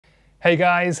Hey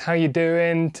guys, how you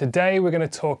doing? Today we're going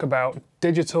to talk about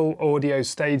digital audio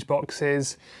stage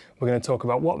boxes. We're going to talk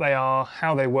about what they are,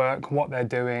 how they work, what they're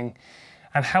doing,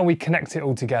 and how we connect it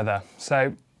all together.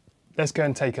 So let's go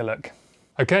and take a look.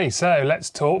 Okay, so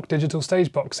let's talk digital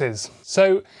stage boxes.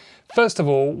 So first of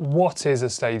all, what is a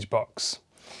stage box?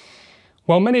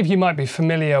 Well, many of you might be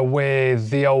familiar with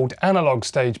the old analog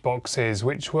stage boxes,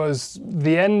 which was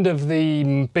the end of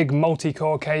the big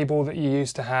multi-core cable that you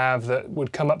used to have that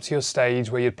would come up to your stage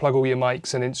where you'd plug all your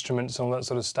mics and instruments and all that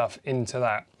sort of stuff into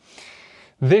that.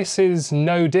 This is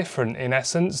no different in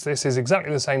essence. This is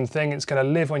exactly the same thing. It's going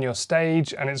to live on your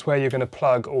stage and it's where you're going to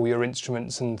plug all your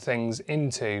instruments and things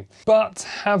into. But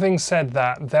having said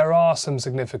that, there are some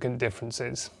significant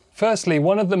differences. Firstly,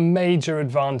 one of the major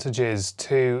advantages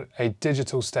to a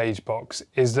digital stage box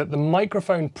is that the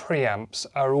microphone preamps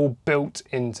are all built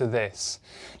into this.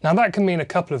 Now that can mean a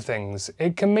couple of things.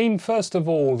 It can mean, first of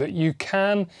all, that you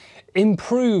can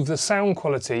improve the sound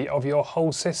quality of your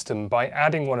whole system by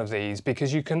adding one of these,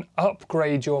 because you can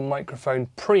upgrade your microphone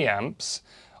preamps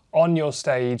on your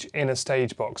stage in a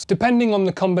stage box. Depending on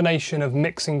the combination of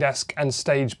mixing desk and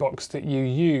stage box that you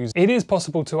use, it is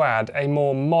possible to add a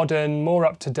more modern, more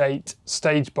up-to-date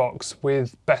stage box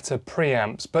with better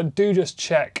preamps, but do just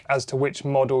check as to which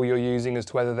model you're using as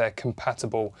to whether they're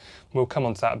compatible. We'll come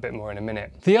on to that a bit more in a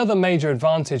minute. The other major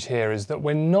advantage here is that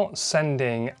we're not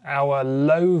sending our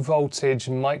low voltage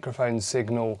microphone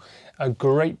signal a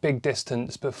great big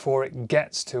distance before it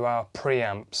gets to our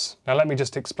preamps. Now let me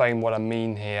just explain what I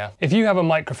mean here. If you have a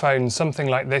microphone, something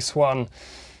like this one,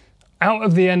 out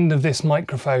of the end of this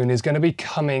microphone is going to be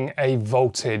coming a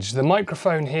voltage. The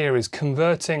microphone here is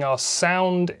converting our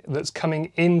sound that's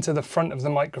coming into the front of the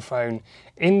microphone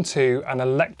into an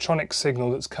electronic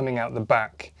signal that's coming out the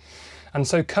back. And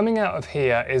so coming out of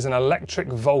here is an electric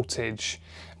voltage,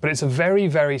 but it's a very,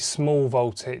 very small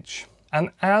voltage. And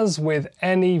as with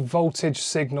any voltage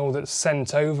signal that's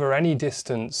sent over any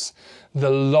distance, the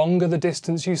longer the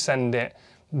distance you send it,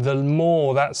 the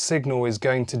more that signal is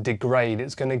going to degrade.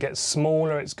 It's going to get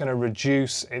smaller, it's going to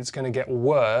reduce, it's going to get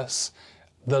worse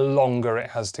the longer it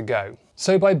has to go.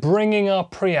 So by bringing our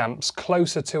preamps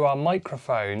closer to our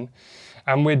microphone,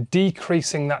 and we're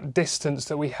decreasing that distance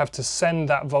that we have to send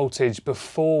that voltage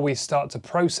before we start to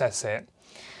process it,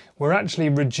 we're actually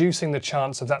reducing the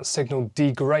chance of that signal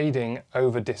degrading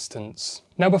over distance.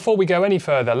 Now before we go any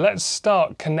further, let's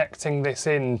start connecting this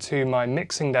into my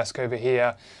mixing desk over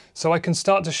here so I can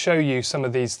start to show you some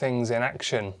of these things in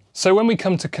action. So when we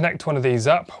come to connect one of these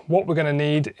up, what we're going to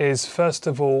need is first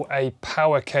of all a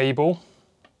power cable.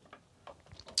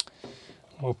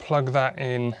 We'll plug that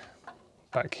in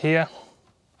back here.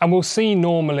 And we'll see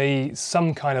normally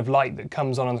some kind of light that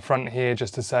comes on the front here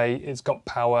just to say it's got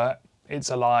power, it's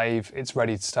alive, it's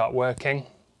ready to start working.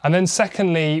 And then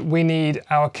secondly, we need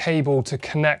our cable to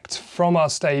connect from our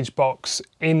stage box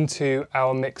into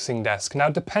our mixing desk. Now,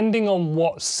 depending on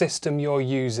what system you're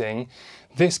using,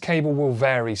 this cable will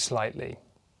vary slightly.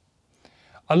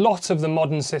 A lot of the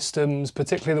modern systems,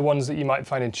 particularly the ones that you might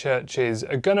find in churches,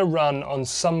 are going to run on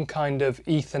some kind of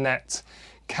Ethernet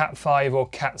Cat5 or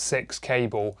Cat6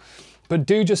 cable. But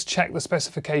do just check the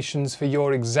specifications for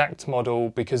your exact model,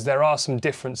 because there are some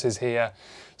differences here.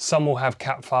 Some will have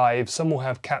Cat5, some will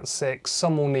have Cat6,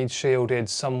 some will need shielded,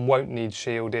 some won't need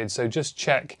shielded. So just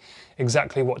check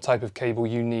exactly what type of cable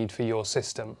you need for your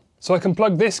system. So I can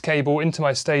plug this cable into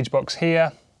my stage box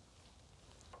here.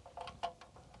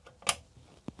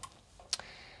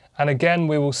 And again,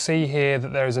 we will see here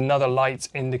that there is another light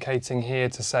indicating here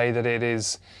to say that it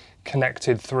is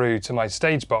connected through to my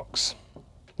stage box.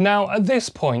 Now at this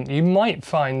point you might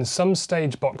find some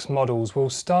stage box models will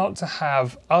start to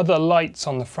have other lights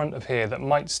on the front of here that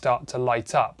might start to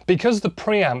light up. Because the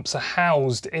preamps are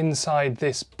housed inside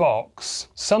this box,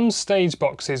 some stage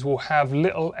boxes will have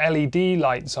little LED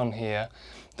lights on here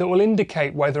that will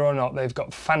indicate whether or not they've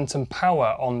got phantom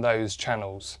power on those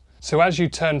channels. So as you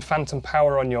turn phantom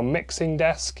power on your mixing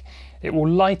desk, it will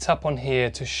light up on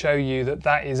here to show you that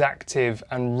that is active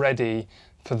and ready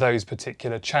for those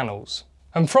particular channels.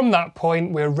 And from that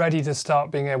point, we're ready to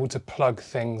start being able to plug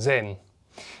things in.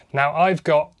 Now I've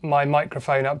got my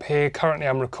microphone up here. Currently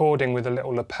I'm recording with a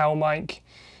little lapel mic,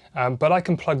 but I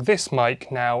can plug this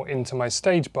mic now into my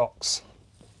stage box.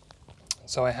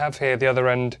 So I have here the other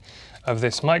end of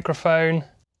this microphone.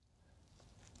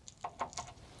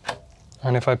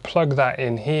 And if I plug that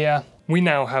in here, we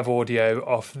now have audio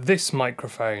off this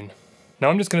microphone. Now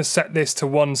I'm just going to set this to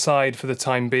one side for the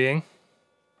time being.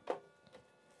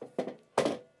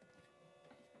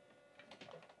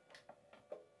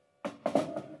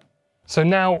 So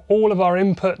now all of our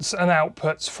inputs and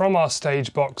outputs from our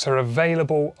stage box are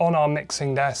available on our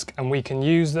mixing desk, and we can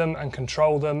use them and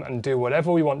control them and do whatever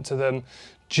we want to them,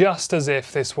 just as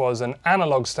if this was an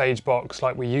analog stage box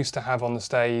like we used to have on the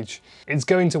stage. It's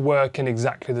going to work in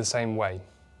exactly the same way.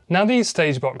 Now these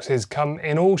stage boxes come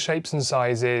in all shapes and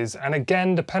sizes, and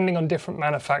again, depending on different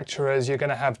manufacturers, you're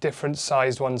going to have different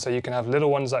sized ones. So you can have little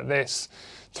ones like this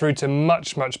through to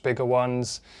much, much bigger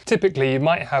ones. Typically you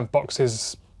might have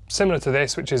boxes similar to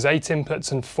this, which is 8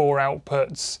 inputs and 4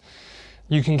 outputs.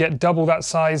 You can get double that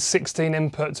size, 16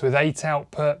 inputs with 8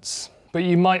 outputs. But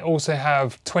you might also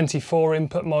have 24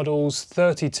 input models,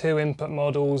 32 input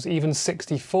models, even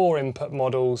 64 input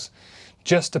models,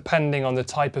 just depending on the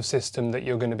type of system that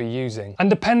you're going to be using. And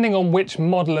depending on which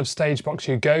model of stage box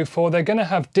you go for, they're going to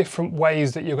have different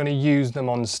ways that you're going to use them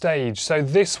on stage. So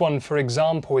this one, for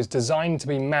example, is designed to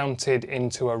be mounted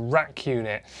into a rack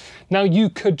unit. Now you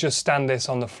could just stand this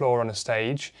on the floor on a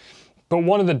stage, but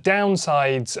one of the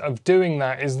downsides of doing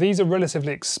that is these are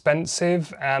relatively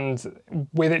expensive, and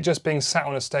with it just being sat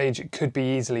on a stage, it could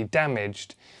be easily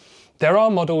damaged. There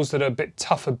are models that are a bit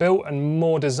tougher built and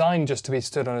more designed just to be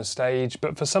stood on a stage,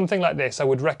 but for something like this, I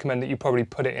would recommend that you probably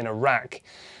put it in a rack.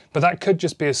 But that could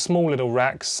just be a small little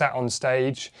rack sat on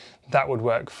stage. That would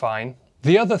work fine.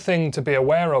 The other thing to be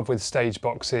aware of with stage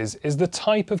boxes is the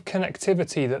type of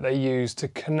connectivity that they use to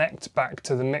connect back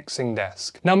to the mixing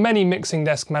desk. Now, many mixing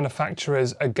desk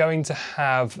manufacturers are going to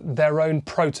have their own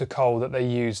protocol that they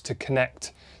use to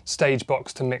connect stage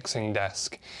box to mixing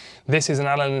desk. This is an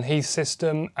Allen & Heath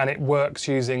system, and it works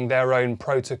using their own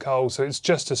protocol. So it's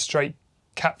just a straight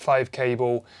Cat5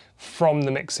 cable from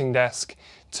the mixing desk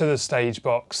to the stage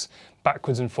box,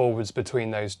 backwards and forwards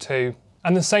between those two.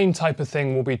 And the same type of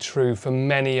thing will be true for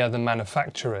many other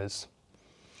manufacturers.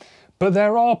 But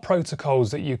there are protocols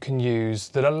that you can use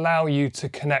that allow you to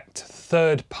connect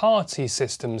third-party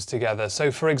systems together.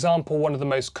 So for example, one of the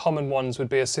most common ones would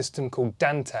be a system called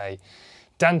Dante.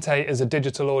 Dante is a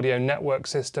digital audio network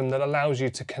system that allows you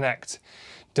to connect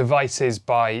devices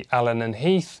by Allen &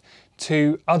 Heath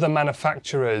to other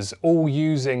manufacturers, all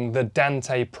using the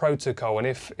Dante protocol. And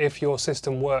if your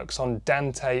system works on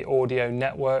Dante audio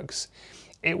networks,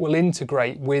 it will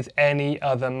integrate with any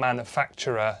other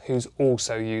manufacturer who's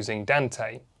also using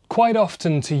Dante. Quite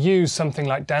often, to use something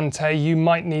like Dante, you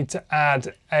might need to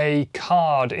add a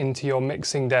card into your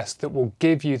mixing desk that will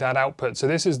give you that output. So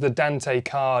this is the Dante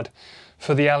card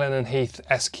for the Allen & Heath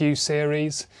SQ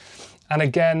series. And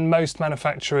again, most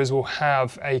manufacturers will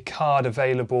have a card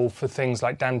available for things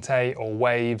like Dante or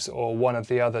Waves or one of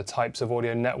the other types of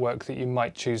audio network that you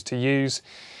might choose to use.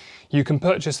 You can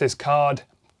purchase this card,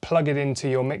 plug it into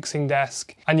your mixing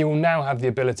desk, and you will now have the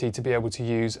ability to be able to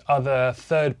use other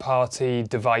third-party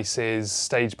devices,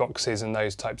 stage boxes, and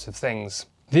those types of things.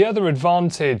 The other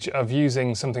advantage of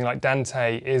using something like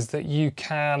Dante is that you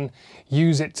can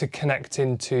use it to connect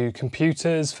into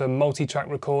computers for multi-track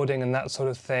recording and that sort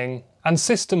of thing. And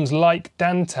systems like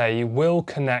Dante will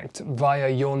connect via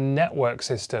your network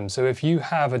system. So if you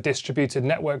have a distributed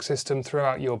network system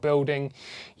throughout your building,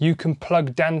 you can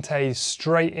plug Dante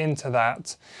straight into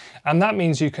that. And that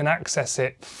means you can access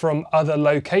it from other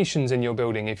locations in your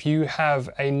building. If you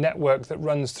have a network that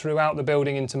runs throughout the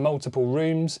building into multiple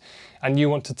rooms, and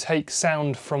you want to take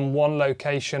sound from one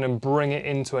location and bring it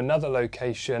into another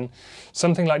location,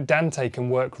 something like Dante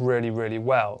can work really, really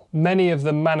well. Many of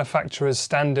the manufacturer's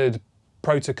standard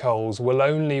protocols will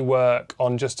only work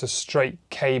on just a straight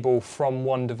cable from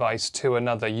one device to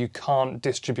another. You can't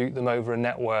distribute them over a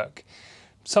network.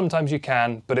 Sometimes you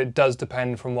can, but it does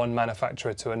depend from one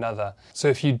manufacturer to another. So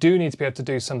if you do need to be able to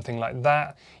do something like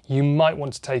that, you might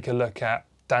want to take a look at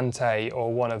Dante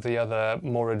or one of the other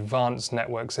more advanced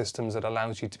network systems that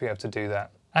allows you to be able to do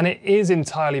that. And it is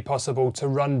entirely possible to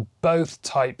run both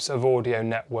types of audio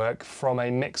network from a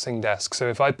mixing desk. So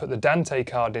if I put the Dante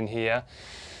card in here,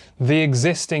 the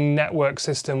existing network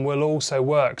system will also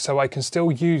work. So I can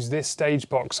still use this stage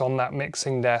box on that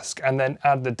mixing desk and then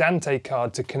add the Dante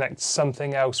card to connect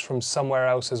something else from somewhere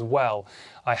else as well.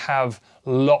 I have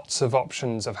lots of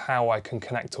options of how I can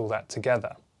connect all that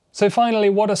together. So finally,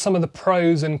 what are some of the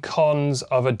pros and cons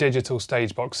of a digital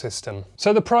stage box system?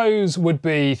 So the pros would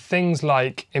be things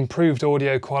like improved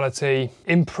audio quality,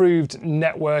 improved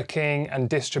networking and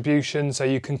distribution, so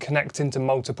you can connect into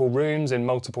multiple rooms in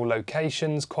multiple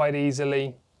locations quite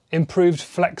easily. Improved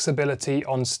flexibility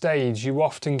on stage. You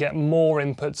often get more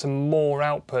inputs and more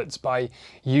outputs by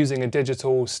using a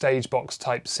digital stage box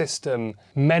type system.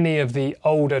 Many of the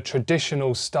older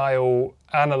traditional style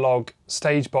analog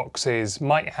stage boxes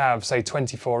might have, say,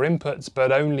 24 inputs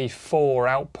but only 4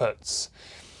 outputs.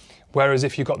 Whereas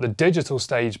if you've got the digital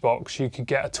stage box, you could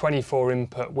get a 24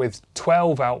 input with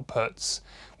 12 outputs,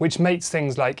 which makes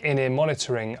things like in-ear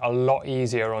monitoring a lot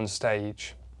easier on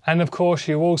stage. And of course,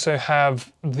 you also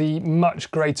have the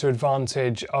much greater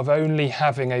advantage of only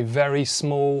having a very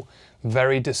small,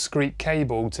 very discreet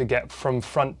cable to get from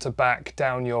front to back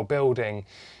down your building.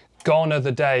 Gone are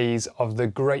the days of the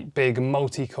great big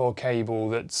multi-core cable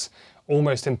that's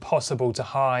almost impossible to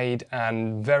hide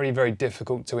and very, very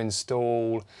difficult to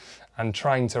install, and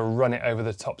trying to run it over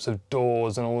the tops of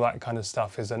doors and all that kind of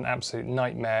stuff is an absolute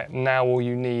nightmare. Now all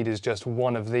you need is just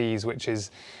one of these, which is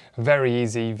very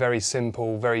easy, very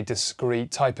simple, very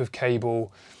discreet type of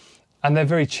cable, and they're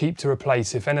very cheap to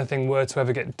replace. If anything were to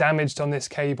ever get damaged on this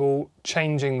cable,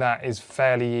 changing that is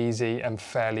fairly easy and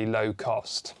fairly low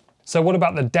cost. So what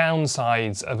about the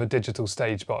downsides of a digital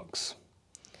stage box?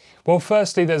 Well,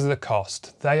 firstly, there's the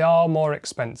cost. They are more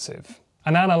expensive.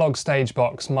 An analog stage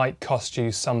box might cost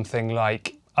you something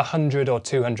like £100 or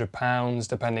 £200,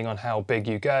 depending on how big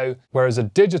you go. Whereas a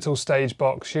digital stage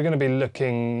box, you're going to be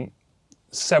looking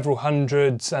several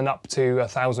hundreds and up to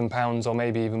 £1,000, or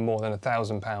maybe even more than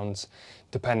 £1,000,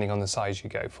 depending on the size you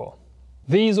go for.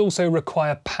 These also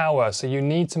require power, so you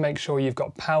need to make sure you've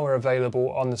got power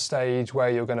available on the stage where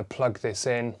you're going to plug this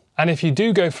in. And if you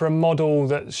do go for a model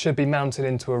that should be mounted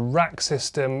into a rack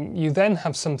system, you then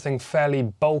have something fairly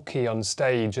bulky on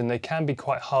stage, and they can be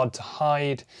quite hard to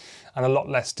hide and a lot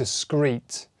less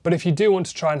discreet. But if you do want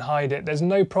to try and hide it, there's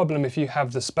no problem if you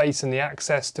have the space and the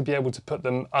access to be able to put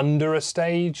them under a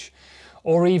stage,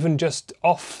 or even just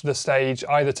off the stage,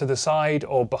 either to the side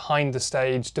or behind the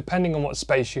stage, depending on what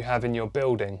space you have in your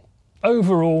building.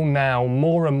 Overall now,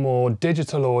 more and more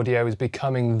digital audio is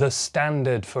becoming the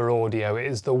standard for audio. It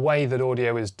is the way that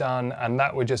audio is done, and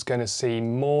that we're just going to see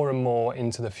more and more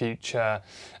into the future.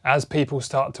 As people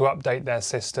start to update their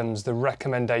systems, the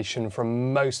recommendation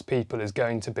from most people is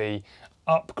going to be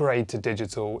upgrade to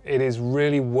digital. It is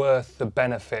really worth the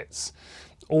benefits.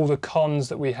 All the cons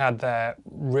that we had there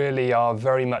really are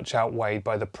very much outweighed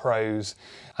by the pros,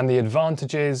 and the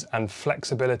advantages and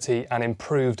flexibility and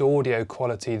improved audio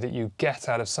quality that you get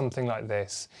out of something like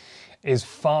this is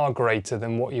far greater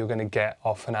than what you're going to get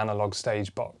off an analog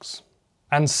stage box.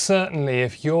 And certainly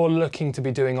if you're looking to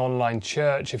be doing online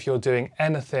church, if you're doing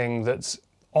anything that's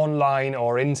online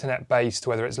or internet based,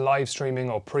 whether it's live streaming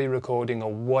or pre-recording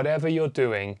or whatever you're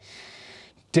doing,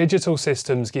 digital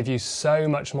systems give you so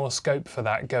much more scope for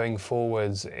that going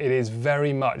forwards. It is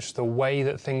very much the way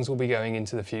that things will be going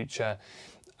into the future,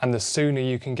 and the sooner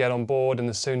you can get on board and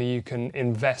the sooner you can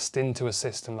invest into a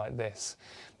system like this,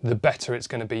 the better it's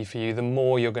going to be for you, the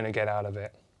more you're going to get out of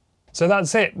it. So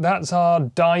that's it. That's our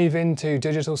dive into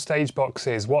digital stage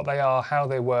boxes, what they are, how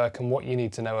they work, and what you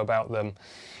need to know about them.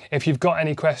 If you've got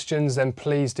any questions, then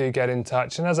please do get in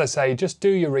touch. And as I say, just do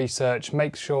your research,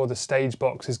 make sure the stage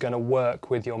box is going to work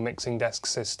with your mixing desk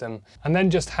system, and then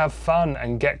just have fun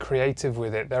and get creative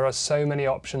with it. There are so many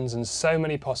options and so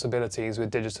many possibilities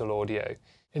with digital audio.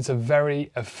 It's a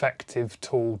very effective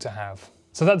tool to have.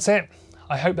 So that's it.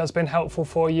 I hope that's been helpful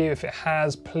for you. If it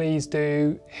has, please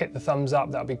do hit the thumbs up,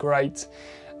 that'd be great.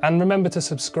 And remember to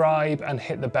subscribe and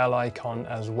hit the bell icon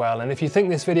as well. And if you think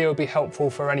this video would be helpful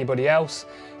for anybody else,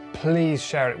 please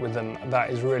share it with them. That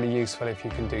is really useful if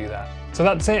you can do that. So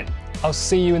that's it. I'll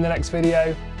see you in the next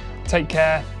video. Take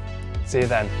care. See you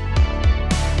then.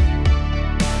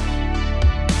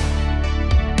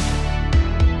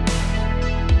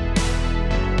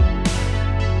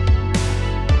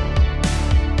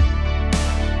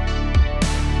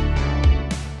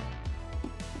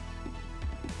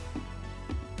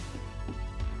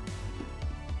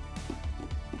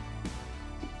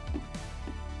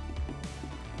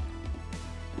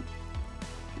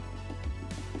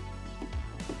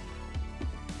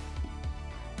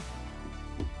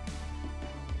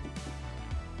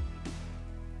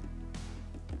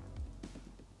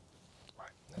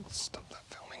 Stop that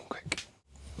filming quick.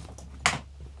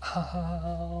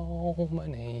 How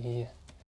many